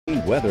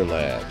Weather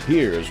Lab.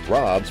 Here's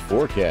Rob's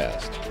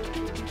forecast.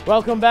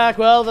 Welcome back.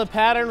 Well, the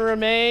pattern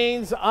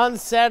remains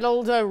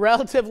unsettled,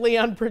 relatively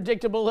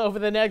unpredictable over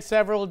the next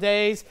several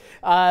days,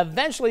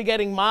 eventually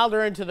getting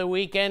milder into the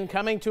weekend,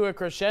 coming to a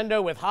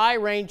crescendo with high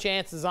rain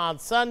chances on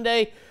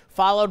Sunday,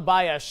 followed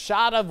by a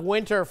shot of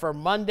winter for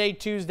Monday,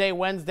 Tuesday,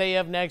 Wednesday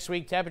of next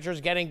week. Temperatures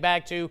getting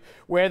back to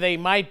where they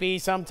might be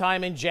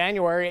sometime in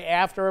January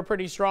after a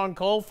pretty strong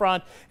cold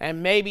front,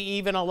 and maybe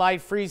even a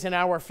light freeze in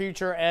our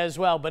future as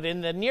well. But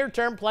in the near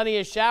term, plenty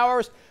of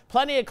showers,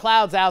 plenty of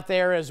clouds out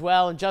there as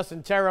well. And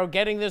Justin Terro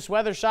getting this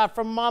weather shot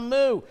from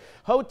Mamou,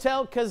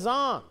 Hotel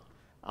Kazan.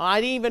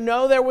 I didn't even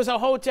know there was a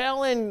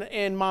hotel in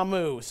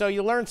Mamou. So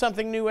you learn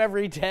something new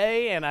every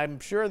day, and I'm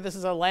sure this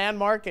is a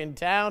landmark in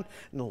town.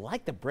 And I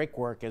like the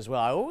brickwork as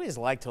well. I always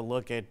like to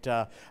look at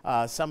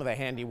some of the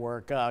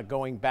handiwork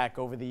going back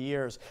over the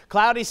years.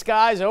 Cloudy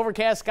skies,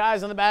 overcast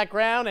skies in the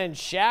background, and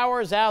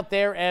showers out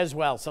there as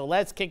well. So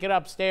let's kick it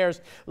upstairs.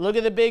 Look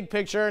at the big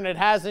picture, and it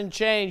hasn't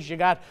changed. You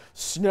got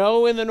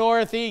snow in the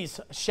northeast,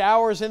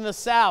 showers in the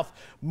south,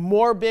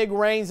 more big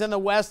rains in the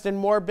west, and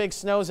more big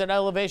snows at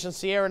elevation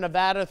Sierra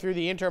Nevada through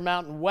the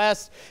Intermountain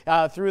West,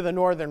 through the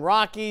northern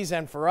Rockies.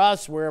 And for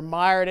us, we're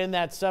mired in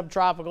that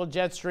subtropical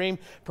jet stream,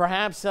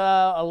 perhaps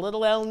a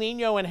little El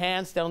Nino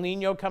enhanced, El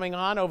Nino coming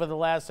on over the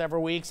last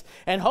several weeks,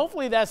 and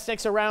hopefully that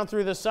sticks around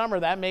through the summer.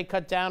 That may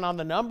cut down on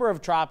the number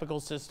of tropical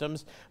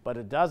systems, but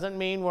it doesn't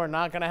mean we're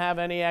not going to have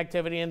any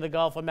activity in the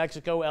Gulf of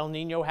Mexico. El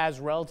Nino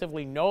has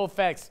relatively no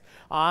effects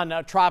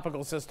on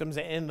tropical systems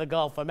in the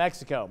Gulf of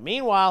Mexico.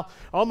 Meanwhile,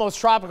 almost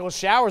tropical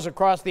showers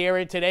across the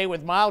area today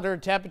with milder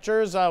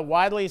temperatures,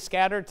 widely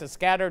scattered to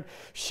scattered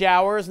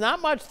showers.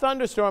 Not much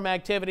thunderstorm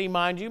activity,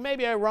 mind you.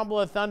 Maybe a rumble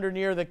of thunder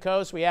near the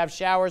coast. We have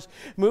showers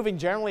moving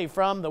generally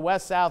from the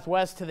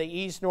west-southwest to the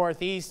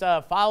east-northeast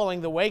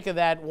following the wake of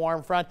that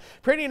warm front.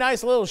 Pretty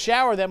nice little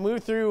shower that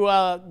moved through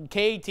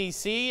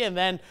KATC and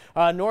then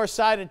north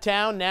side of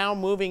town, now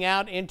moving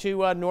out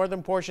into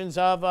northern portions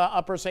of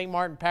Upper St.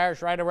 Martin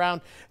Parish, right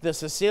around the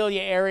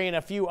Cecilia area, and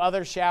a few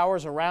other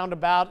showers around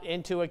about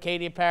into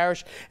Acadia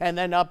Parish and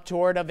then up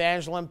toward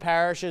Evangeline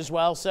Parish as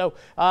well. So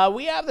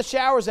we have the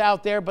showers out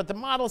there, but the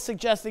model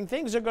suggesting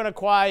things are going to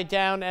quiet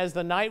down as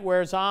the night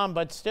wears on,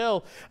 but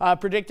still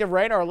predictive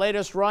radar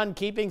latest run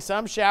keeping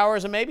some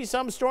showers and maybe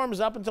some storms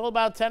up until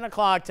about 10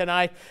 o'clock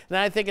tonight. And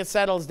I think it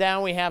settles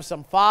down. We have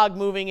some fog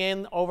moving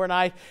in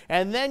overnight,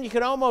 and then you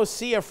can almost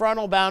see a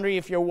frontal boundary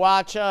if you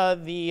watch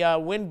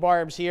the wind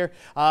barbs here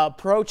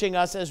approaching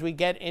us as we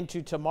get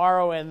into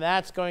tomorrow, and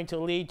that's going to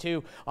lead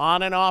to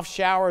on and off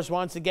showers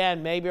once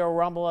again, maybe a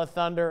rumble of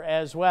thunder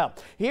as well.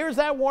 Here's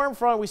that warm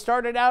front. We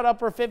started out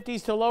upper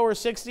 50s to lower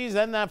 60s,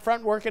 then that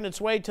front working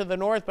its way to the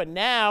north, but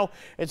now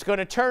it's going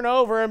to turn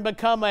over and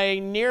become a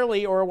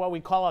nearly, or what we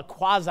call a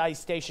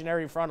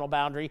quasi-stationary frontal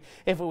boundary.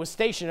 If it was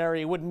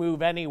stationary, it wouldn't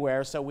move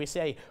anywhere, so we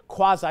say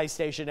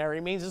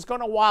quasi-stationary means it's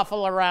going to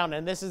waffle around,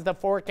 and this is the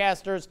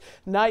forecaster's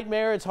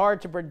nightmare. It's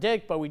hard to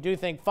predict, but we do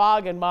think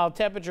fog and mild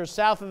temperatures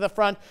south of the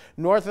front.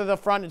 North of the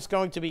front, it's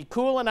going to be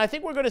cool, and I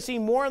think we're going to see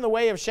more in the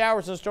way of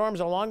showers and storms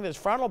along this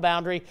frontal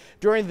boundary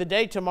during the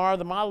day tomorrow.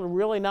 The model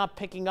really not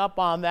picking up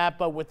on that,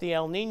 but with the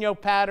El Nino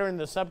pattern,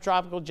 the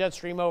subtropical jet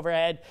stream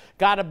overhead,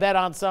 got to bet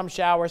on some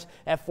showers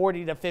at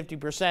 40 to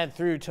 50%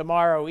 through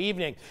tomorrow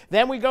evening.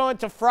 Then we go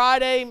into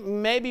Friday,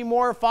 maybe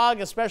more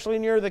fog, especially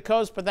near the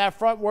coast, but that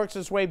front works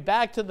its way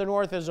back to the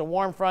north as a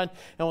warm front,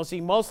 and we'll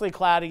see mostly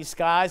cloudy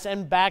skies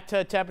and back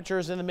to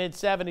temperatures in the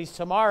mid-70s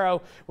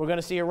tomorrow. We're going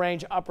to see a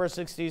range upper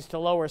 60s to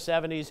lower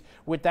 70s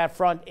with that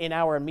front in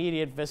our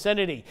immediate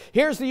vicinity.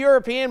 Here's the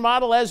European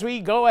model as we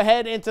go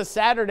ahead into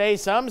Saturday.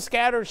 Some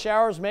scattered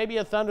showers, maybe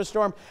a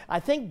thunderstorm. I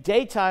think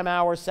daytime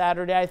hours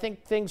Saturday. I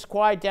think things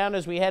quiet down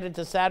as we head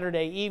into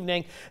Saturday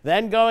evening.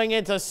 Then going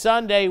into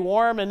Sunday,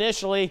 warm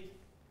initially,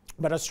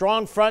 but a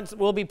strong front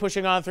will be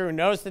pushing on through.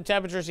 Notice the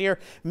temperatures here,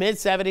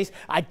 mid-70s.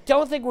 I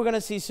don't think we're going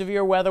to see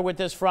severe weather with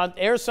this front.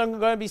 There's going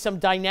to be some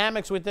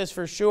dynamics with this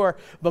for sure,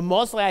 but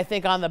mostly I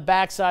think on the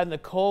backside, the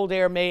cold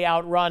air may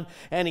outrun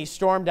any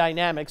storm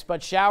dynamics.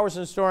 But showers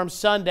and storms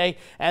Sunday,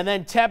 and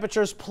then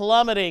temperatures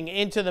plummeting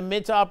into the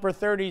mid to upper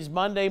 30s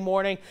Monday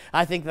morning.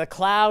 I think the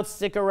clouds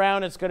stick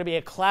around. It's going to be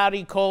a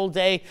cloudy, cold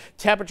day.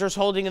 Temperatures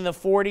holding in the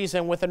 40s,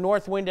 and with a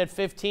north wind at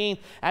 15,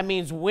 that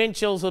means wind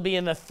chills will be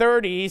in the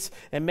 30s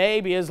and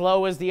maybe as low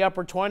as the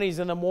upper 20s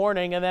in the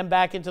morning, and then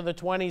back into the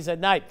 20s at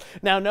night.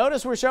 Now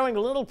notice we're showing a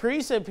little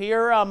precip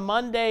here on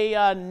Monday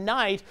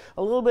night.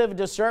 A little bit of a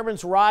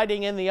disturbance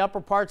riding in the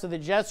upper parts of the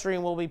jet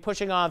stream will be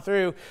pushing on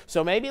through,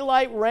 so maybe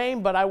light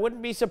rain, but I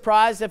wouldn't be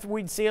surprised if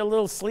we'd see a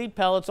little sleet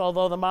pellets,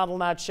 although the model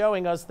not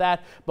showing us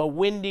that. But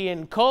windy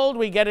and cold.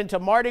 We get into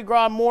Mardi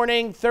Gras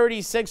morning,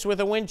 36 with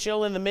a wind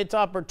chill in the mid to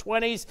upper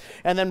 20s,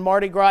 and then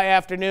Mardi Gras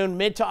afternoon,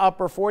 mid to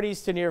upper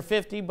 40s to near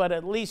 50, but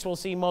at least we'll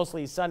see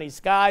mostly sunny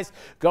skies.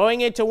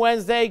 Going into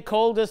Wednesday,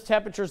 coldest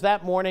temperatures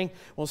that morning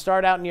will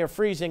start out near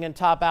freezing and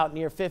top out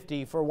near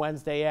 50 for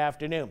Wednesday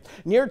afternoon.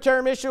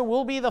 Near-term issue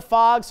will be the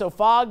fog, so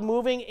fog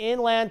moving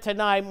inland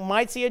tonight.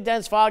 Might see a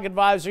dense fog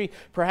advisory,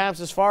 perhaps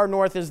as far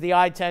north as the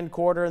I-10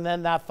 corridor, and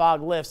then that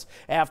fog lifts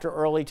after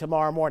early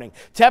tomorrow morning.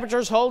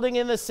 Temperatures holding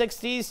in the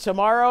 60s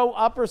tomorrow,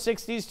 upper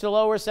 60s to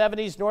lower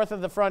 70s. North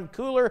of the front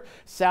cooler,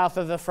 south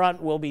of the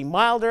front will be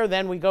milder.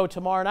 Then we go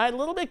tomorrow night, a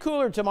little bit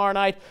cooler tomorrow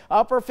night,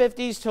 upper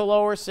 50s to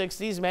lower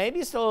 60s.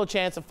 Maybe still a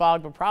chance of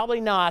fog, but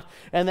probably not.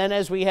 And then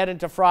as we head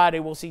into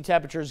Friday, we'll see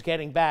temperatures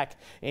getting back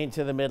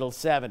into the middle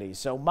 70s.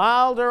 So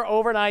milder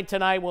overnight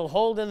tonight. Will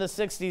hold in the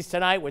 60s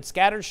tonight with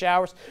scattered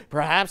showers,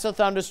 perhaps a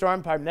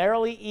thunderstorm,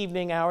 primarily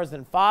evening hours,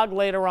 then fog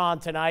later on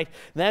tonight.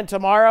 Then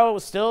tomorrow,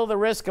 still the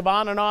risk of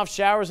on and off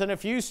showers and a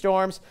few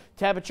storms.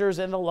 Temperatures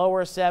in the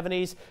lower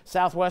 70s.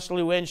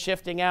 Southwesterly winds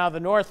shifting out of the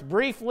north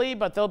briefly,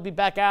 but they'll be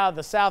back out of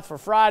the south for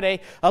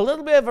Friday. A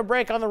little bit of a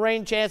break on the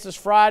rain chances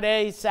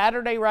Friday.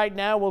 Saturday right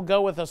now we'll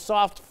go with a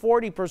soft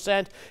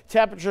 40%.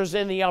 Temperatures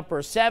in the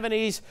upper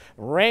 70s.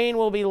 Rain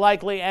will be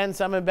likely and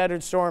some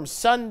embedded storms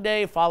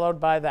Sunday, followed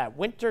by that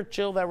winter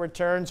chill that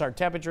returns. Our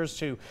temperatures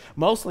to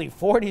mostly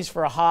 40s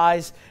for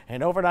highs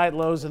and overnight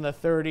lows in the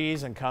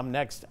 30s. And come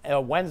next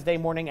Wednesday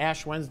morning,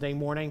 Ash Wednesday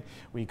morning,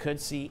 we could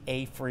see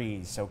a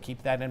freeze. So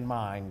keep that in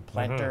mind.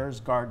 Planters,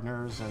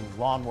 gardeners, and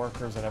lawn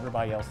workers, and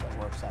everybody else that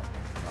works out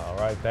there. All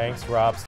right, thanks, Rob.